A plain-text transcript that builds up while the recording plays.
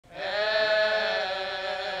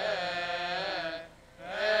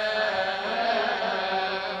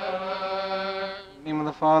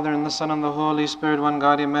Father, and the Son, and the Holy Spirit, one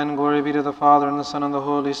God, amen. Glory be to the Father, and the Son, and the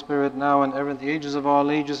Holy Spirit, now and ever, in the ages of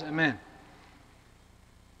all ages, amen.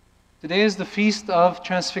 Today is the Feast of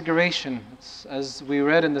Transfiguration. As we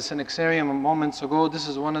read in the Synaxarium moments ago, this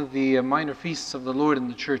is one of the minor feasts of the Lord in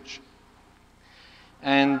the Church.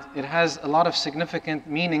 And it has a lot of significant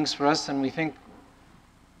meanings for us, and we think,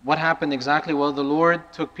 what happened exactly? Well, the Lord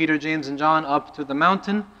took Peter, James, and John up to the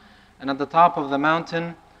mountain, and at the top of the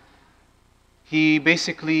mountain, He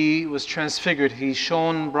basically was transfigured. He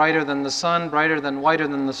shone brighter than the sun, whiter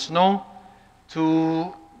than the snow,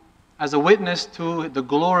 as a witness to the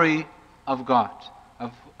glory of God,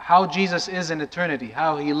 of how Jesus is in eternity,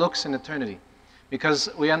 how He looks in eternity. Because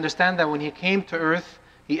we understand that when He came to earth,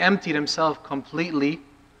 He emptied Himself completely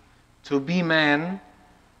to be man,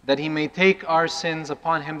 that He may take our sins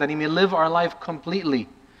upon Him, that He may live our life completely.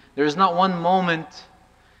 There is not one moment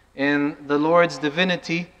in the Lord's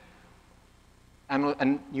divinity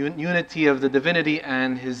and unity of the divinity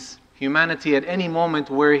and His humanity at any moment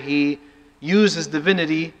where He used His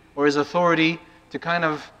divinity or His authority to kind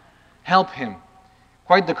of help Him.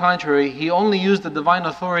 Quite the contrary, He only used the divine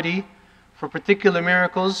authority for particular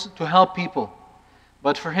miracles to help people.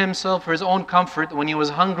 But for Himself, for His own comfort, when He was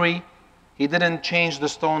hungry, He didn't change the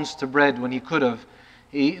stones to bread when He could have.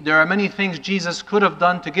 There are many things Jesus could have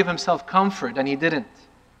done to give Himself comfort, and He didn't.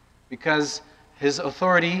 Because His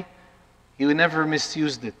authority, He never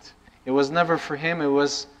misused it. It was never for Him, it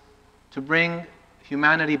was to bring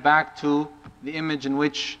humanity back to the image in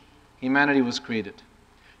which humanity was created.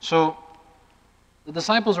 So, the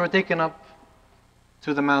disciples were taken up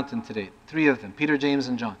to the mountain today, 3 of them, Peter, James,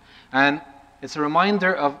 and John. And it's a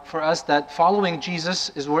reminder for us that following Jesus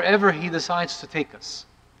is wherever He decides to take us.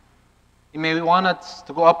 He may want us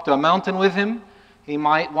to go up to a mountain with Him. He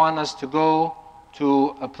might want us to go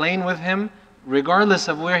to a plain with Him. Regardless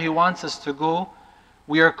of where He wants us to go,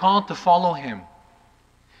 we are called to follow Him.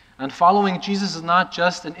 And following Jesus is not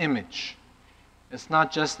just an image. It's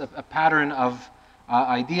not just a pattern of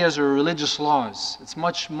ideas or religious laws. It's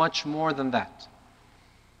much, much more than that.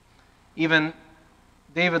 Even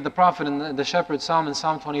David the prophet in the shepherd psalm in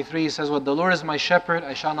Psalm 23 says, "What the Lord is my shepherd,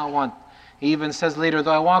 I shall not want." He even says later,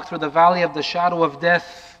 "Though I walk through the valley of the shadow of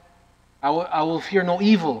death, I will fear no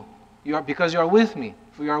evil, because you are with me,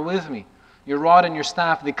 for you are with me. Your rod and your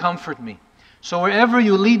staff, they comfort me." So wherever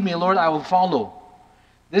you lead me, Lord, I will follow.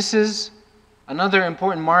 This is another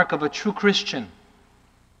important mark of a true Christian.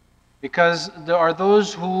 Because there are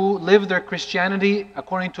those who live their Christianity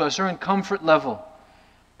according to a certain comfort level.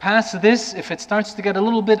 Past this, if it starts to get a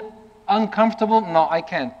little bit uncomfortable, no, I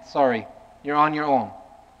can't, sorry, you're on your own.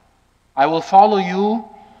 I will follow you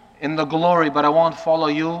in the glory, but I won't follow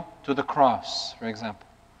you to the cross, for example.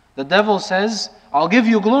 The devil says, I'll give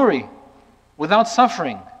you glory without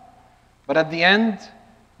suffering. But at the end,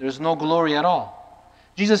 there's no glory at all.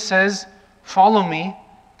 Jesus says, follow me,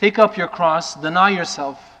 take up your cross, deny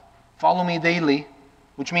yourself, follow me daily,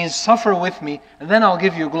 which means suffer with me, and then I'll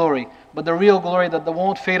give you glory. But the real glory that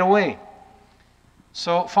won't fade away.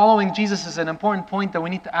 So following Jesus is an important point that we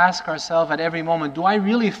need to ask ourselves at every moment. Do I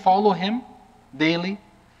really follow Him daily?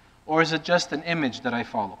 Or is it just an image that I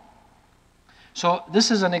follow? So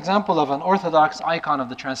this is an example of an Orthodox icon of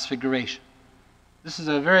the Transfiguration. This is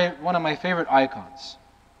one of my favorite icons.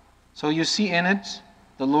 So you see in it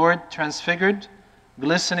the Lord transfigured,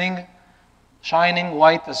 glistening, shining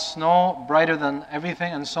white as snow, brighter than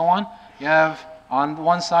everything, and so on. You have on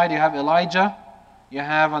one side you have Elijah, you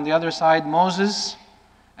have on the other side Moses,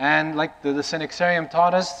 and like the Synaxarium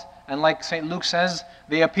taught us, and like St. Luke says,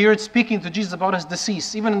 they appeared speaking to Jesus about His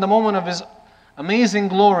decease. Even in the moment of His amazing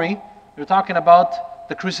glory, they're talking about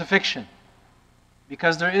the crucifixion.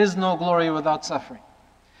 Because there is no glory without suffering.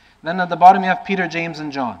 Then at the bottom you have Peter, James,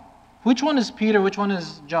 and John. Which one is Peter, which one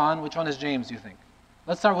is John, which one is James, do you think?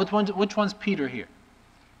 Let's start with which one's Peter here?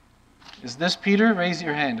 Is this Peter? Raise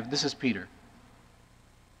your hand if this is Peter.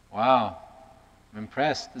 Wow, I'm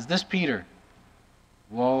impressed. Is this Peter?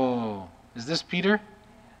 Whoa, is this Peter?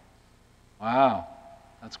 Wow,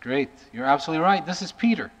 that's great. You're absolutely right. This is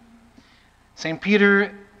Peter. St.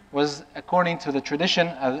 Peter was, according to the tradition,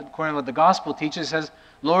 according to what the gospel teaches, says,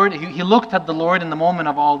 Lord, he looked at the Lord in the moment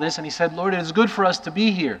of all this and he said, Lord, it is good for us to be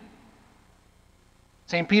here.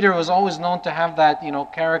 St. Peter was always known to have that,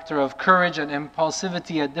 character of courage and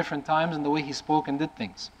impulsivity at different times in the way he spoke and did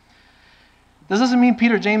things. This doesn't mean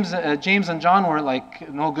Peter, James, and John were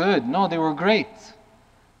no good. No, they were great.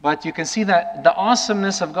 But you can see that the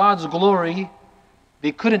awesomeness of God's glory,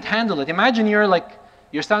 they couldn't handle it. Imagine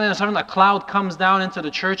you're standing in front of a cloud comes down into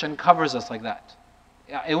the church and covers us like that.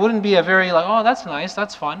 It wouldn't be a very oh, that's nice,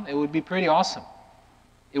 that's fun. It would be pretty awesome.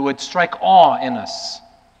 It would strike awe in us.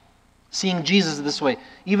 seeing Jesus this way.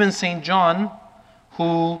 Even St. John,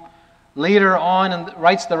 who later on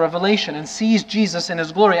writes the Revelation and sees Jesus in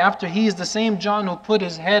His glory, after he is the same John who put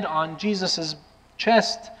his head on Jesus'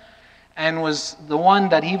 chest and was the one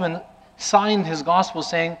that even signed his gospel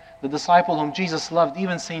saying, the disciple whom Jesus loved.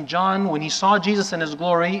 Even St. John, when he saw Jesus in His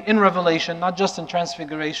glory in Revelation, not just in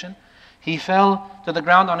Transfiguration, he fell to the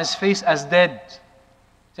ground on his face as dead.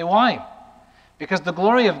 Say, why? Because the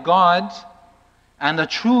glory of God and the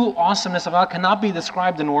true awesomeness of God cannot be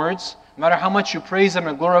described in words. No matter how much you praise Him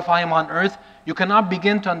and glorify Him on earth, you cannot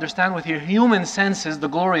begin to understand with your human senses the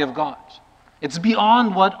glory of God. It's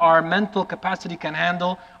beyond what our mental capacity can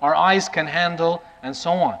handle, our eyes can handle, and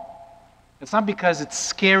so on. It's not because it's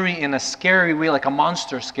scary in a scary way, like a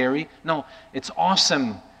monster scary. No, it's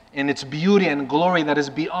awesome in its beauty and glory that is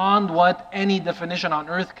beyond what any definition on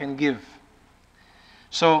earth can give.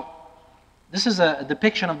 So, this is a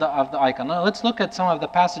depiction of the icon. Now, let's look at some of the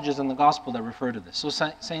passages in the Gospel that refer to this. So,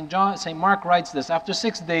 St. Mark writes this: after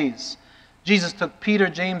 6 days, Jesus took Peter,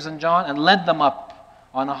 James, and John and led them up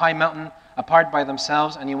on a high mountain apart by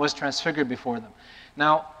themselves, and He was transfigured before them.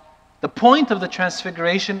 Now, the point of the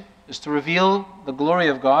transfiguration is to reveal the glory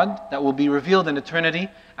of God that will be revealed in eternity,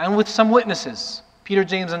 and with some witnesses, Peter,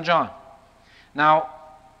 James, and John. Now,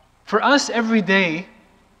 for us, every day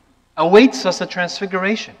awaits us a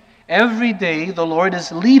transfiguration. Every day the Lord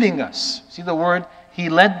is leading us. See the word, He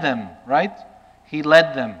led them, right? He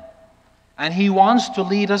led them. And He wants to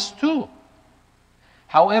lead us too.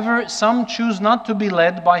 However, some choose not to be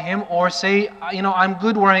led by Him or say, I'm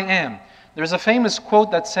good where I am. There's a famous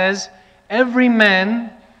quote that says, every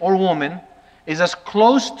man or woman is as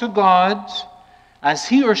close to God as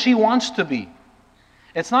he or she wants to be.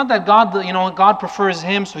 It's not that God prefers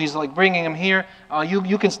him, so He's like bringing him here.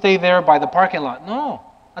 You can stay there by the parking lot. No,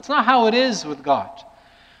 that's not how it is with God.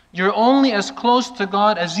 You're only as close to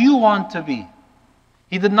God as you want to be.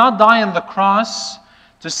 He did not die on the cross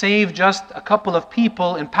to save just a couple of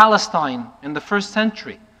people in Palestine in the first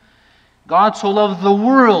century. God so loved the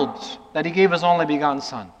world that He gave His only begotten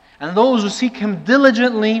Son. And those who seek Him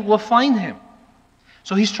diligently will find Him.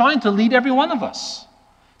 So He's trying to lead every one of us.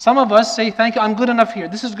 Some of us say, thank you, I'm good enough here.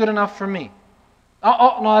 This is good enough for me.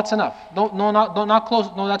 Oh, no, that's enough. Not close.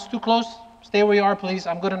 No, that's too close. Stay where you are, please.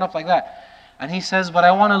 I'm good enough like that. And He says, but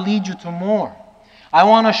I want to lead you to more. I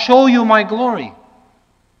want to show you my glory.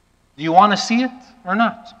 Do you want to see it or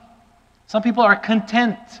not? Some people are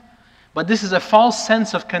content, but this is a false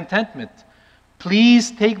sense of contentment.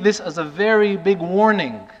 Please take this as a very big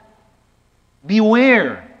warning.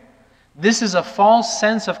 Beware. This is a false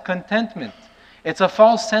sense of contentment. It's a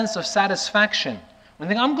false sense of satisfaction. When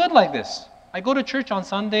you think, I'm good like this. I go to church on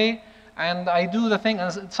Sunday and I do the thing.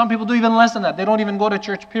 And some people do even less than that. They don't even go to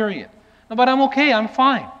church, period. No, but I'm okay. I'm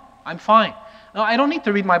fine. I'm fine. No, I don't need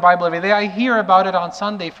to read my Bible every day. I hear about it on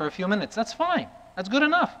Sunday for a few minutes. That's fine. That's good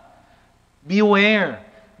enough. Beware.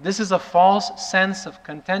 This is a false sense of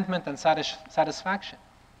contentment and satisfaction.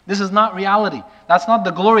 This is not reality. That's not the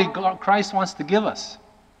glory Christ wants to give us.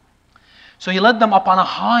 So He led them up on a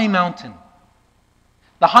high mountain.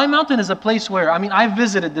 The high mountain is a place where, I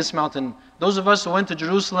visited this mountain. Those of us who went to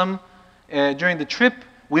Jerusalem during the trip,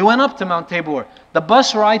 we went up to Mount Tabor. The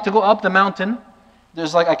bus ride to go up the mountain,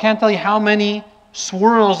 there's I can't tell you how many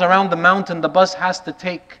swirls around the mountain the bus has to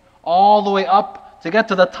take all the way up to get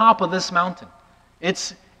to the top of this mountain.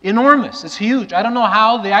 It's enormous. It's huge. I don't know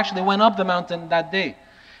how they actually went up the mountain that day.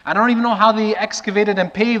 I don't even know how they excavated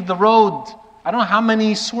and paved the road. I don't know how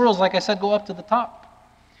many swirls, like I said, go up to the top.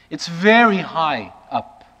 It's very high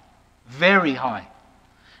up. Very high.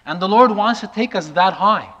 And the Lord wants to take us that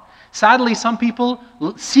high. Sadly, some people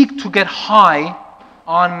seek to get high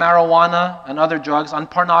on marijuana and other drugs, on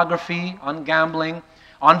pornography, on gambling,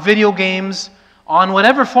 on video games, on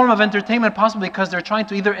whatever form of entertainment possible, because they're trying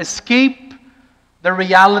to either escape the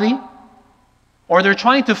reality or they're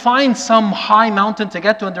trying to find some high mountain to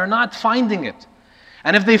get to and they're not finding it.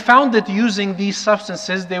 And if they found it using these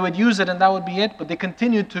substances, they would use it and that would be it, but they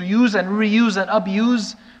continue to use and reuse and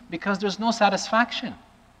abuse because there's no satisfaction.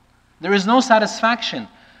 There is no satisfaction.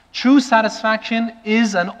 True satisfaction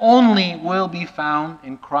is and only will be found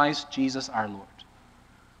in Christ Jesus our Lord.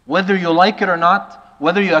 Whether you like it or not,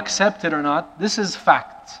 whether you accept it or not, this is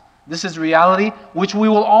fact. This is reality, which we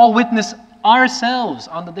will all witness ourselves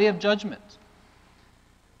on the day of judgment.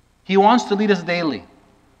 He wants to lead us daily.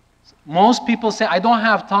 Most people say, I don't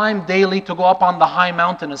have time daily to go up on the high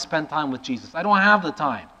mountain and spend time with Jesus. I don't have the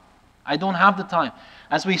time. I don't have the time.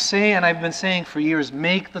 As we say, and I've been saying for years,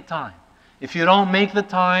 make the time. If you don't make the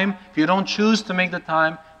time, if you don't choose to make the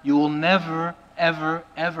time, you will never, ever,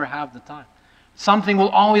 ever have the time. Something will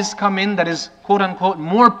always come in that is, quote unquote,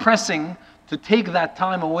 more pressing to take that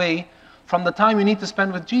time away from the time you need to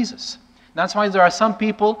spend with Jesus. That's why there are some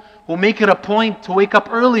people who make it a point to wake up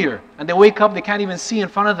earlier, and they wake up, they can't even see in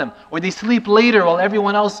front of them, or they sleep later while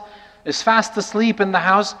everyone else is fast asleep in the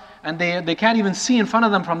house, and they can't even see in front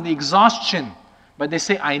of them from the exhaustion. But they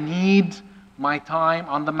say, I need my time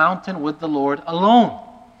on the mountain with the Lord alone.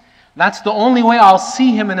 That's the only way I'll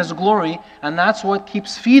see Him in His glory, and that's what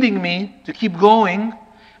keeps feeding me to keep going,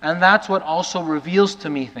 and that's what also reveals to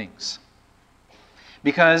me things.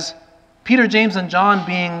 Because Peter, James, and John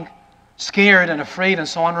being scared and afraid and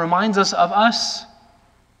so on reminds us of us.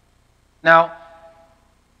 Now,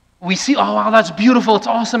 we see, oh wow, that's beautiful, it's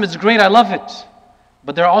awesome, it's great, I love it.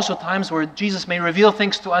 But there are also times where Jesus may reveal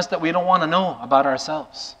things to us that we don't want to know about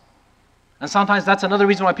ourselves. And sometimes that's another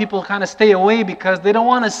reason why people kind of stay away, because they don't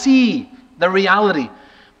want to see the reality.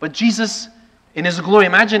 But Jesus, in His glory,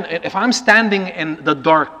 imagine if I'm standing in the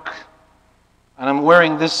dark and I'm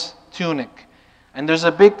wearing this tunic and there's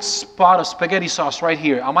a big spot of spaghetti sauce right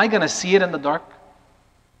here. Am I going to see it in the dark?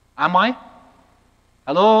 Am I?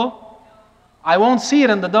 Hello? I won't see it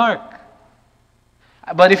in the dark.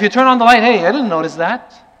 But if you turn on the light, hey, I didn't notice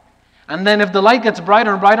that. And then if the light gets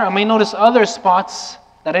brighter and brighter, I may notice other spots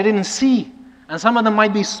that I didn't see. And some of them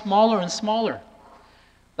might be smaller and smaller.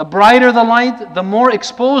 The brighter the light, the more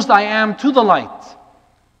exposed I am to the light.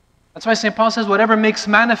 That's why St. Paul says, whatever makes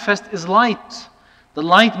manifest is light. The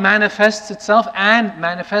light manifests itself and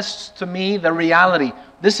manifests to me the reality.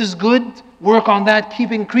 This is good, work on that,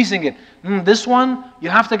 keep increasing it. This one, you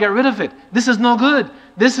have to get rid of it. This is no good.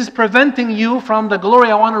 This is preventing you from the glory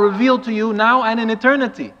I want to reveal to you now and in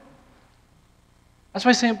eternity. That's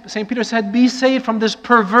why St. Peter said, be saved from this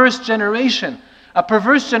perverse generation. A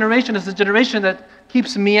perverse generation is a generation that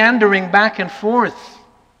keeps meandering back and forth.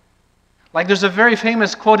 Like there's a very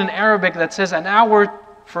famous quote in Arabic that says, an hour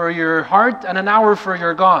for your heart and an hour for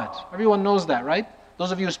your God. Everyone knows that, right?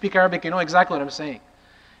 Those of you who speak Arabic, you know exactly what I'm saying.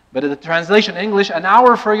 But in the translation in English, an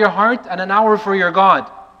hour for your heart and an hour for your God.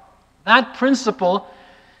 That principle,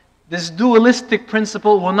 this dualistic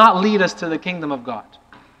principle, will not lead us to the kingdom of God.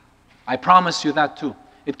 I promise you that too.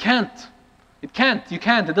 It can't. It can't. You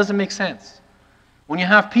can't. It doesn't make sense. When you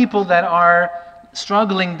have people that are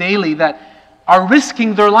struggling daily, that are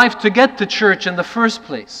risking their life to get to church in the first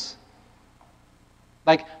place.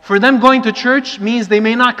 Like, for them going to church means they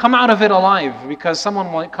may not come out of it alive because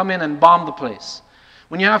someone might come in and bomb the place.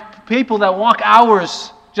 When you have people that walk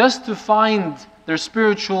hours just to find their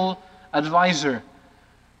spiritual advisor,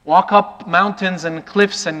 walk up mountains and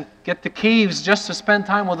cliffs and get to caves just to spend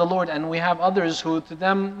time with the Lord, and we have others who, to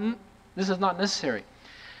them, this is not necessary.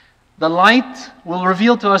 The light will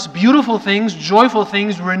reveal to us beautiful things, joyful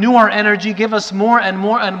things, renew our energy, give us more and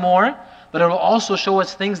more and more, but it will also show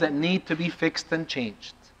us things that need to be fixed and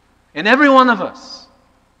changed. In every one of us,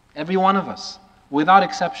 without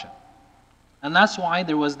exception. And that's why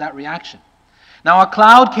there was that reaction. Now a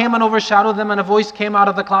cloud came and overshadowed them, and a voice came out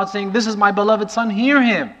of the cloud saying, this is my beloved Son, hear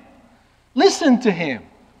Him. Listen to Him.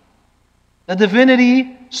 The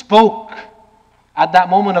divinity spoke at that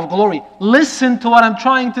moment of glory. Listen to what I'm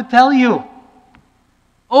trying to tell you.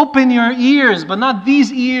 Open your ears, but not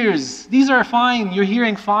these ears. These are fine, you're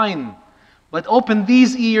hearing fine. But open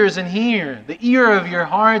these ears and hear. The ear of your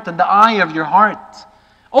heart and the eye of your heart.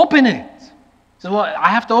 Open it. So, well, I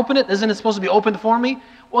have to open it? Isn't it supposed to be opened for me?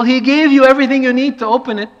 Well, He gave you everything you need to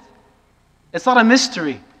open it. It's not a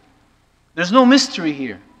mystery. There's no mystery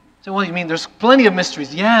here. So, what do you mean? There's plenty of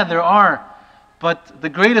mysteries. Yeah, there are. But the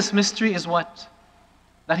greatest mystery is what?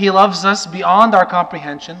 That He loves us beyond our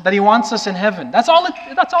comprehension. That He wants us in heaven. That's all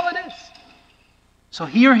it is. So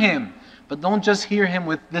hear Him. But don't just hear Him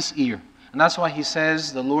with this ear. And that's why He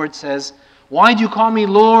says, the Lord says, why do you call me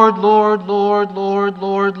Lord, Lord, Lord, Lord,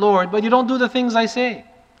 Lord, Lord, but you don't do the things I say?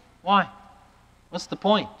 Why? What's the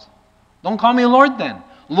point? Don't call me Lord then.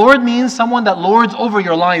 Lord means someone that lords over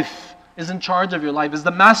your life, is in charge of your life, is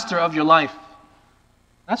the master of your life.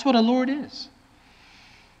 That's what a Lord is.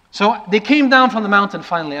 So they came down from the mountain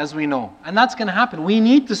finally, as we know. And that's going to happen. We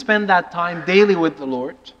need to spend that time daily with the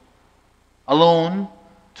Lord, alone,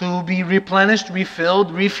 to be replenished, refilled,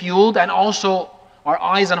 refueled, and also our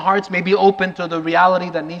eyes and hearts may be open to the reality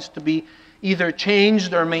that needs to be either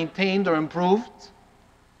changed or maintained or improved.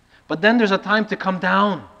 But then there's a time to come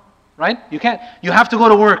down, right? You have to go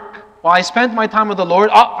to work. Well, I spent my time with the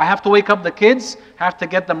Lord. Oh, I have to wake up the kids, have to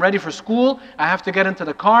get them ready for school, I have to get into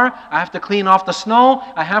the car, I have to clean off the snow,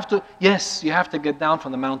 yes, you have to get down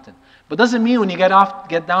from the mountain. But doesn't mean when you get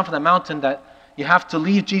down from the mountain that you have to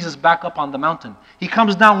leave Jesus back up on the mountain. He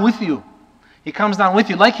comes down with you. He comes down with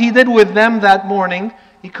you. Like He did with them that morning,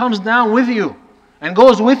 He comes down with you. and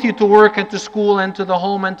goes with you to work and to school and to the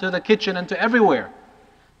home and to the kitchen and to everywhere.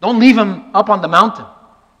 Don't leave Him up on the mountain.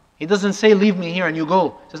 He doesn't say, leave me here and you go.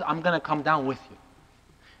 He says, I'm going to come down with you.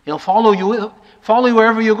 He'll follow you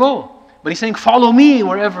wherever you go. But He's saying, follow me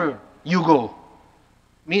wherever you go.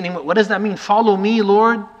 Meaning, what does that mean? Follow me,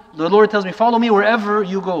 Lord. The Lord tells me, follow me wherever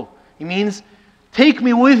you go. He means, take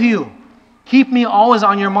me with you. Keep me always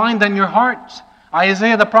on your mind and your heart.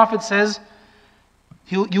 Isaiah the prophet says,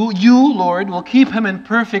 you, Lord, will keep him in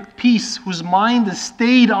perfect peace, whose mind is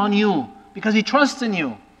stayed on you, because he trusts in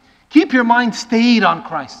you. Keep your mind stayed on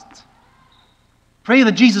Christ. Pray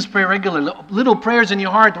the Jesus prayer regularly. Little prayers in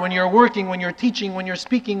your heart when you're working, when you're teaching, when you're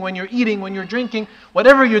speaking, when you're eating, when you're drinking,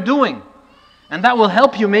 whatever you're doing. And that will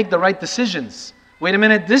help you make the right decisions. Wait a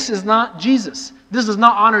minute, this is not Jesus. This does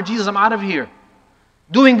not honor Jesus. I'm out of here.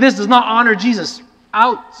 Doing this does not honor Jesus.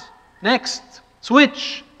 Out. Next.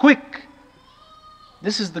 Switch. Quick.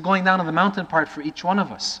 This is the going down of the mountain part for each one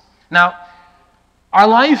of us. Now, our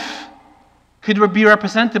life could be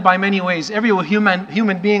represented by many ways. Every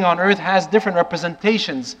human being on earth has different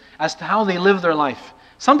representations as to how they live their life.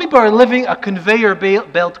 Some people are living a conveyor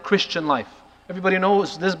belt Christian life. Everybody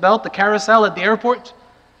knows this belt, the carousel at the airport?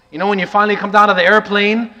 You know when you finally come down to the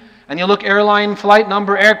airplane and you look airline flight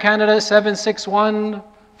number Air Canada 761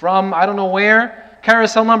 from I don't know where,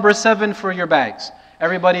 carousel number 7 for your bags.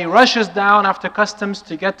 Everybody rushes down after customs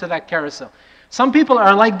to get to that carousel. Some people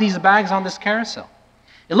are like these bags on this carousel.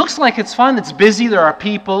 It looks like it's fun, it's busy, there are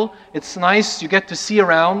people, it's nice, you get to see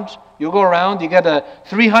around, you go around, you get a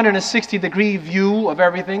 360-degree view of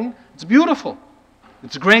everything. It's beautiful,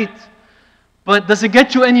 it's great. But does it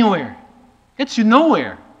get you anywhere? It gets you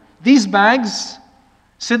nowhere. These bags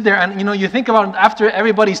sit there and you think about after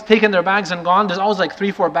everybody's taken their bags and gone, there's always like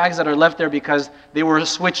 3-4 bags that are left there because they were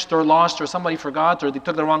switched or lost or somebody forgot or they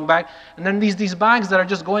took the wrong bag. And then these bags that are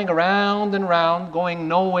just going around and around, going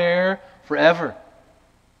nowhere forever.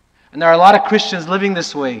 And there are a lot of Christians living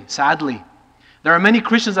this way, sadly. There are many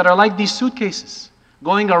Christians that are like these suitcases,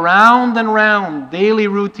 going around and around, daily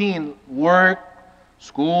routine, work,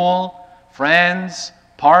 school, friends,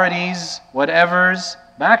 parties, whatevers,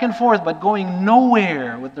 back and forth, but going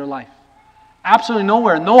nowhere with their life. Absolutely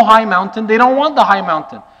nowhere. No high mountain. They don't want the high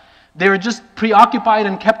mountain. They're just preoccupied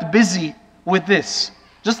and kept busy with this.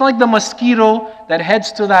 Just like the mosquito that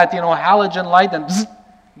heads to that, halogen light and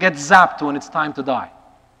gets zapped when it's time to die.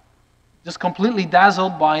 Just completely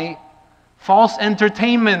dazzled by false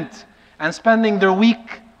entertainment and spending their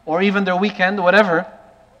week or even their weekend, whatever,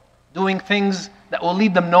 doing things that will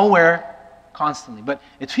lead them nowhere constantly. But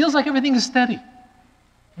it feels like everything is steady.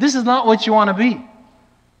 This is not what you want to be.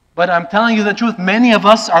 But I'm telling you the truth, many of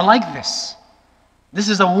us are like this. This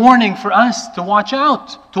is a warning for us to watch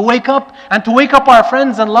out, to wake up, and to wake up our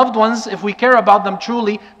friends and loved ones, if we care about them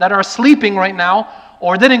truly, that are sleeping right now,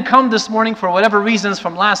 or didn't come this morning for whatever reasons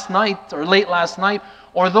from last night or late last night,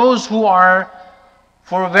 or those who are,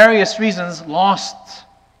 for various reasons, lost.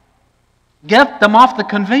 Get them off the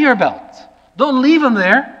conveyor belt. Don't leave them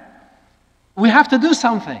there. We have to do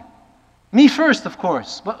something. Me first, of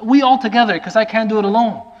course, but we all together, because I can't do it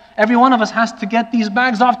alone. Every one of us has to get these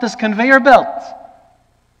bags off this conveyor belt.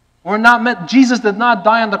 We're not meant, Jesus did not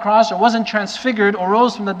die on the cross or wasn't transfigured or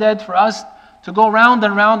rose from the dead for us to go round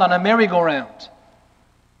and round on a merry-go-round.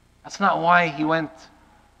 That's not why He went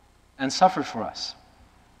and suffered for us.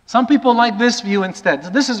 Some people like this view instead.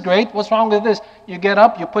 This is great. What's wrong with this? You get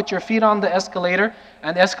up, you put your feet on the escalator,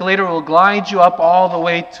 and the escalator will glide you up all the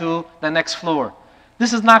way to the next floor.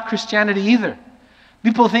 This is not Christianity either.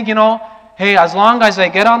 People think, hey, as long as I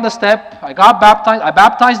get on the step, I got baptized, I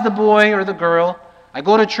baptized the boy or the girl, I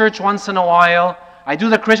go to church once in a while, I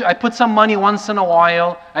put some money once in a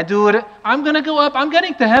while, I do it, I'm going to go up, I'm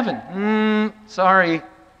getting to heaven. Sorry,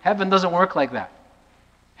 heaven doesn't work like that.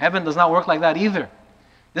 Heaven does not work like that either.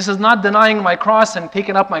 This is not denying my cross and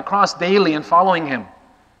taking up my cross daily and following Him.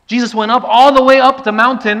 Jesus went up all the way up the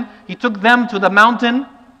mountain. He took them to the mountain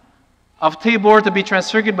of Tabor to be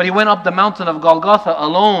transfigured, but He went up the mountain of Golgotha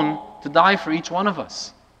alone to die for each one of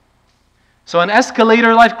us. So an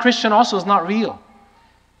escalator life Christian also is not real.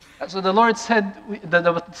 So the Lord said,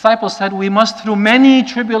 the disciples said, we must through many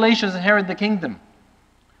tribulations inherit the kingdom.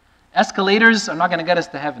 Escalators are not going to get us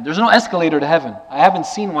to heaven. There's no escalator to heaven. I haven't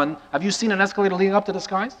seen one. Have you seen an escalator leading up to the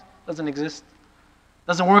skies? Doesn't exist.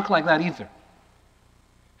 Doesn't work like that either.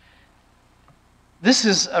 This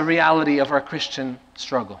is a reality of our Christian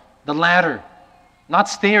struggle. The ladder. Not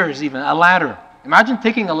stairs even, a ladder. Imagine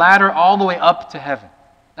taking a ladder all the way up to heaven.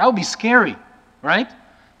 That would be scary, right?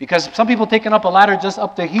 Because some people taking up a ladder just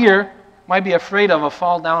up to here might be afraid of a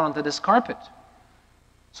fall down onto this carpet.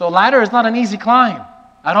 So a ladder is not an easy climb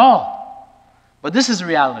at all. But this is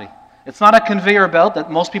reality. It's not a conveyor belt that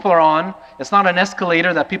most people are on. It's not an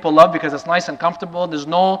escalator that people love because it's nice and comfortable. There's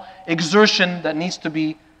no exertion that needs to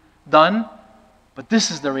be done. But this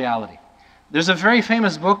is the reality. There's a very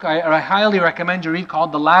famous book I highly recommend you read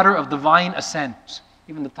called The Ladder of Divine Ascent.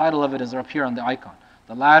 Even the title of it is up here on the icon.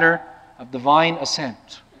 The Ladder of Divine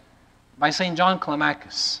Ascent by St. John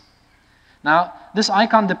Climacus. Now, this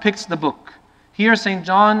icon depicts the book. Here St.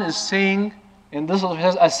 John is saying, in this it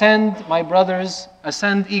says, ascend, my brothers,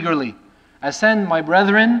 ascend eagerly. Ascend, my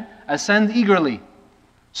brethren, ascend eagerly.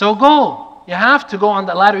 So go. You have to go on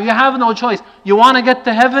the ladder. You have no choice. You want to get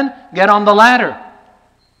to heaven? Get on the ladder.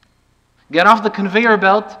 Get off the conveyor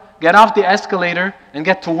belt, get off the escalator, and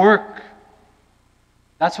get to work.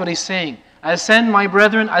 That's what he's saying. Ascend, my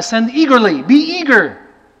brethren, ascend eagerly. Be eager.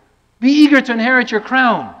 Be eager to inherit your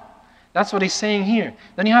crown. That's what he's saying here.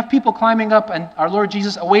 Then you have people climbing up and our Lord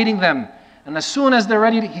Jesus awaiting them. And as soon as they're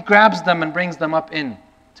ready, He grabs them and brings them up in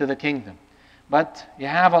to the kingdom. But you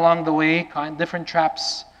have along the way different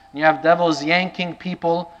traps. You have devils yanking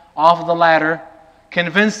people off the ladder,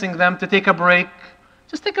 convincing them to take a break.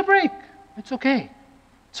 Just take a break. It's okay.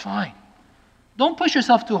 It's fine. Don't push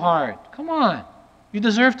yourself too hard. Come on. You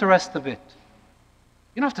deserve to rest a bit.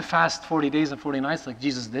 You don't have to fast 40 days and 40 nights like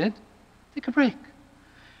Jesus did. Take a break.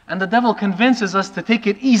 And the devil convinces us to take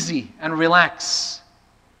it easy and relax.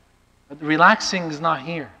 But relaxing is not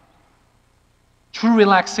here. True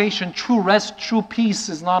relaxation, true rest, true peace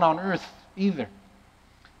is not on earth either.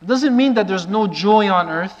 It doesn't mean that there's no joy on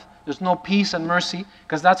earth. There's no peace and mercy.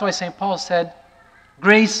 Because that's why St. Paul said,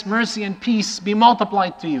 grace, mercy, and peace be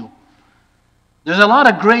multiplied to you. There's a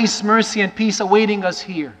lot of grace, mercy, and peace awaiting us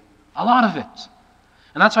here. A lot of it.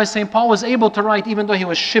 And that's why St. Paul was able to write, even though he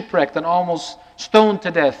was shipwrecked and almost stoned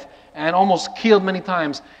to death and almost killed many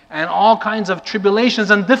times, and all kinds of tribulations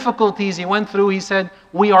and difficulties he went through, he said,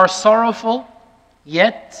 we are sorrowful,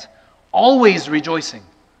 yet always rejoicing,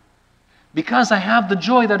 because I have the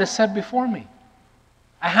joy that is set before me.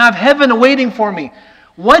 I have heaven awaiting for me.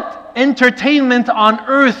 What entertainment on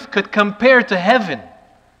earth could compare to heaven?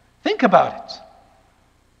 Think about it.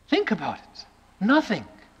 Think about it. Nothing.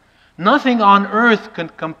 Nothing on earth can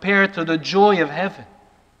compare to the joy of heaven.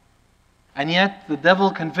 And yet the devil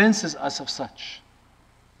convinces us of such.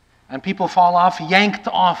 And people fall off, yanked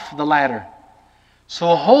off the ladder.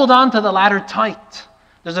 So hold on to the ladder tight.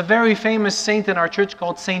 There's a very famous saint in our church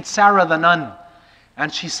called Saint Sarah the Nun.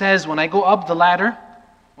 And she says, when I go up the ladder,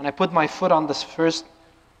 when I put my foot on this first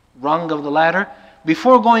rung of the ladder,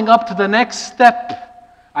 before going up to the next step,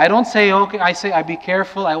 I don't say, okay, I say, I be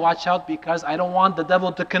careful, I watch out, because I don't want the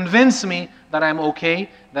devil to convince me that I'm okay,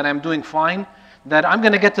 that I'm doing fine, that I'm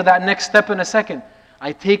going to get to that next step in a second.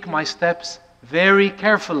 I take my steps very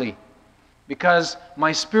carefully, because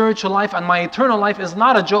my spiritual life and my eternal life is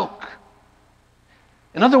not a joke.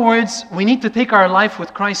 In other words, we need to take our life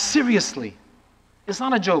with Christ seriously. It's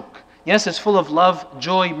not a joke. Yes, it's full of love,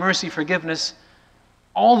 joy, mercy, forgiveness,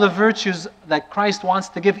 all the virtues that Christ wants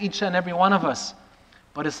to give each and every one of us.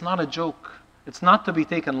 But it's not a joke. It's not to be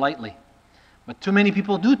taken lightly. But too many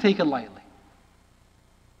people do take it lightly.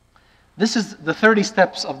 This is the 30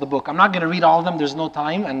 steps of the book. I'm not going to read all of them. There's no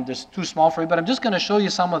time and there's too small for you. But I'm just going to show you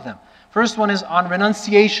some of them. First one is on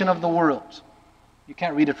renunciation of the world. You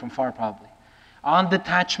can't read it from far probably. On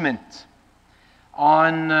detachment.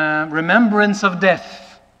 On remembrance of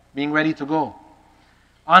death. Being ready to go.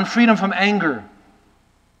 On freedom from anger.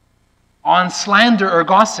 On slander or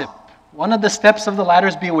gossip. One of the steps of the ladder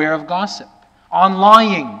is beware of gossip. On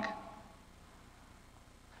lying.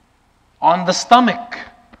 On the stomach.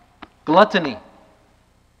 Gluttony.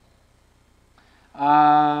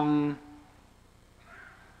 On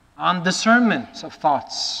discernment of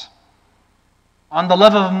thoughts. On the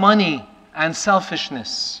love of money and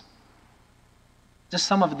selfishness. Just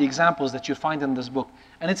some of the examples that you find in this book.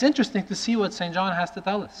 And it's interesting to see what St. John has to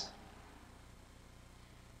tell us.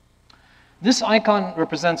 This icon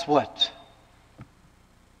represents what?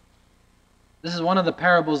 This is one of the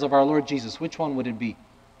parables of our Lord Jesus. Which one would it be?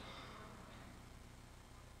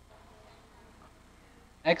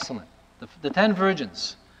 Excellent. The 10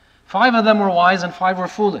 virgins. 5 of them were wise and 5 were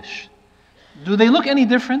foolish. Do they look any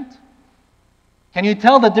different? Can you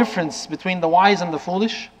tell the difference between the wise and the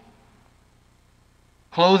foolish?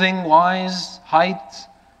 Clothing, wise, height,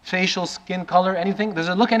 facial skin color, anything? Does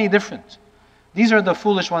it look any different? These are the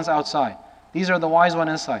foolish ones outside. These are the wise ones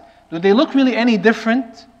inside. Do they look really any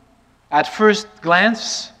different at first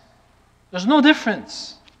glance? There's no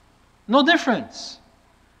difference. No difference.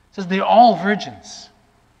 It says they're all virgins.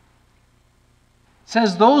 It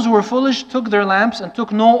says those who were foolish took their lamps and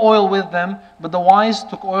took no oil with them, but the wise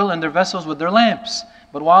took oil in their vessels with their lamps.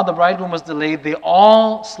 But while the bridegroom was delayed, they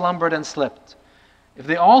all slumbered and slept. If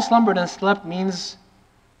they all slumbered and slept means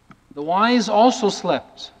the wise also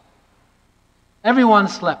slept. Everyone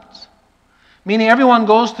slept. Meaning everyone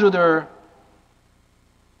goes through their...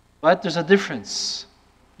 But there's a difference.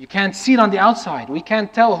 You can't see it on the outside. We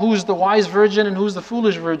can't tell who's the wise virgin and who's the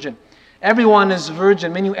foolish virgin. Everyone is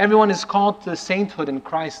virgin, meaning everyone is called to sainthood in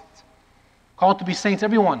Christ. Called to be saints,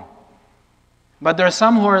 everyone. But there are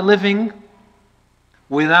some who are living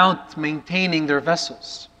without maintaining their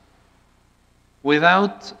vessels,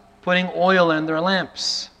 without putting oil in their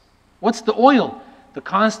lamps. What's the oil? The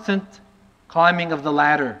constant climbing of the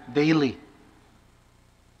ladder daily.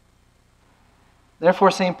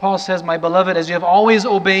 Therefore, St. Paul says, my beloved, as you have always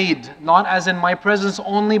obeyed, not as in my presence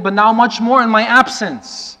only, but now much more in my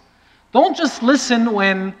absence. Don't just listen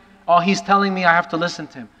when, he's telling me I have to listen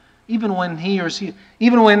to him. Even when he or she,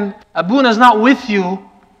 even when Abuna is not with you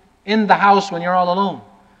in the house when you're all alone.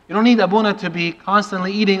 You don't need Abuna to be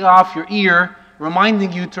constantly eating off your ear,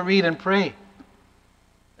 reminding you to read and pray.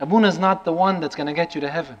 Abuna is not the one that's going to get you to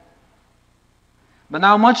heaven. But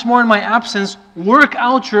now much more in my absence, work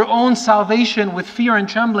out your own salvation with fear and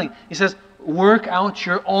trembling. He says, work out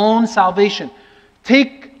your own salvation.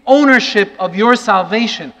 Take ownership of your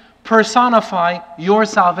salvation. Personify your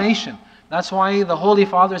salvation. That's why the Holy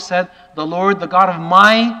Father said, the Lord, the God of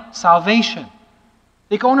my salvation.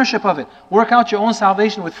 Take ownership of it. Work out your own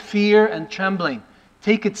salvation with fear and trembling.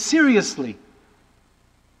 Take it seriously.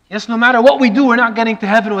 Yes, no matter what we do, we're not getting to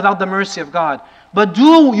heaven without the mercy of God. But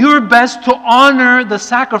do your best to honor the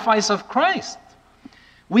sacrifice of Christ.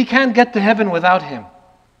 We can't get to heaven without Him.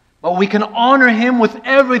 But we can honor Him with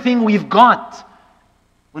everything we've got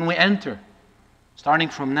when we enter, starting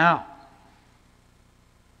from now.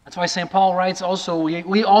 That's why St. Paul writes also,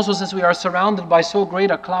 we also, since we are surrounded by so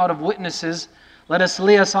great a cloud of witnesses, let us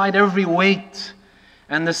lay aside every weight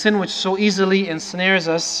and the sin which so easily ensnares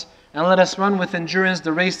us, and let us run with endurance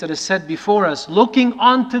the race that is set before us, looking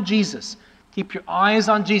unto Jesus. Keep your eyes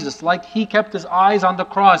on Jesus, like He kept His eyes on the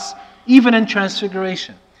cross, even in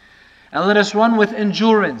transfiguration. And let us run with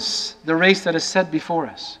endurance the race that is set before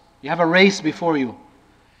us. You have a race before you.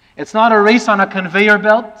 It's not a race on a conveyor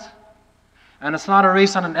belt, and it's not a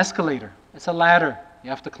race on an escalator. It's a ladder you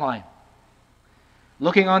have to climb.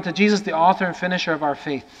 Looking unto Jesus, the author and finisher of our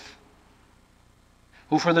faith,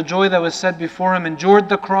 who for the joy that was set before Him endured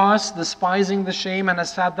the cross, despising the shame, and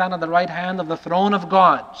has sat down at the right hand of the throne of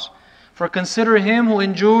God. For consider Him who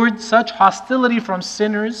endured such hostility from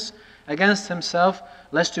sinners against Himself,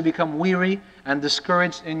 lest you become weary and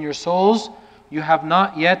discouraged in your souls. You have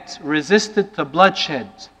not yet resisted to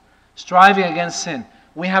bloodshed, striving against sin.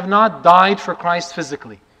 We have not died for Christ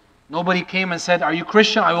physically. Nobody came and said, are you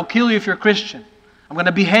Christian? I will kill you if you're Christian. I'm going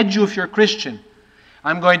to behead you if you're Christian.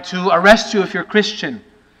 I'm going to arrest you if you're Christian.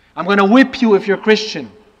 I'm going to whip you if you're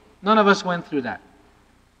Christian. None of us went through that.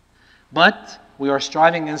 But we are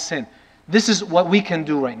striving in sin. This is what we can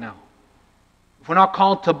do right now. If we're not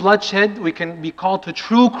called to bloodshed, we can be called to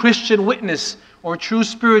true Christian witness or true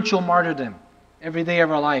spiritual martyrdom every day of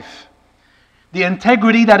our life. The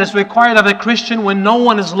integrity that is required of a Christian when no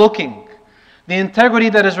one is looking. The integrity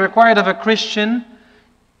that is required of a Christian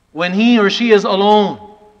when he or she is alone.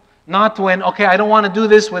 Not when, okay, I don't want to do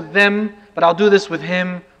this with them, but I'll do this with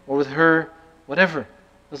him or with her, whatever. It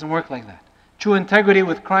doesn't work like that. True integrity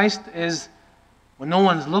with Christ is when no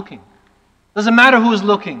one's looking. Doesn't matter who is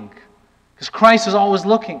looking, because Christ is always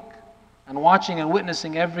looking and watching and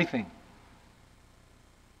witnessing everything.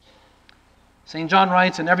 St. John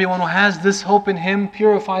writes, and everyone who has this hope in Him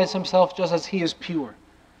purifies himself just as He is pure.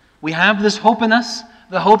 We have this hope in us,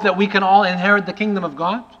 the hope that we can all inherit the kingdom of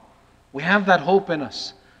God. We have that hope in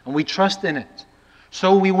us, and we trust in it.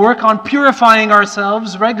 So we work on purifying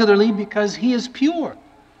ourselves regularly because He is pure,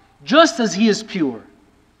 just as He is pure.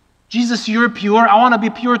 Jesus, you're pure. I want to be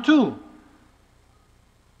pure too.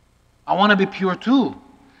 I want to be pure too.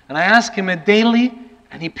 And I ask Him it daily,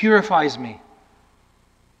 and He purifies me.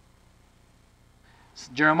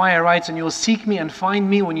 Jeremiah writes, and you will seek me and find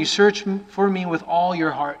me when you search for me with all your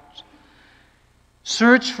heart.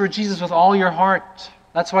 Search for Jesus with all your heart.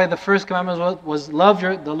 That's why the first commandment was love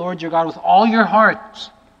the Lord your God with all your heart,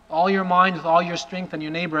 all your mind, with all your strength, and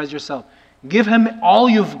your neighbor as yourself. Give Him all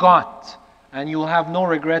you've got, and you will have no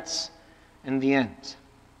regrets in the end.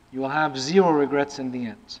 You will have zero regrets in the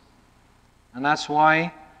end. And that's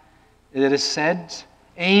why it is said,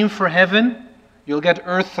 aim for heaven, you'll get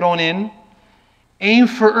earth thrown in. Aim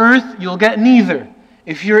for earth, you'll get neither.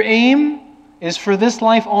 If your aim is for this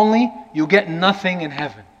life only, you'll get nothing in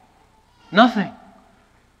heaven. Nothing.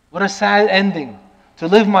 What a sad ending. To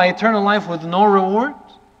live my eternal life with no reward?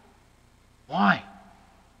 Why?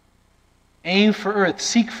 Aim for earth.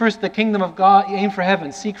 Seek first the kingdom of God. Aim for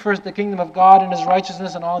heaven. Seek first the kingdom of God and His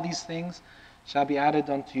righteousness, and all these things shall be added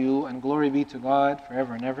unto you. And glory be to God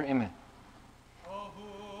forever and ever. Amen. Oh,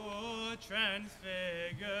 who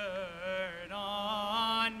transfigured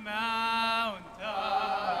on Mount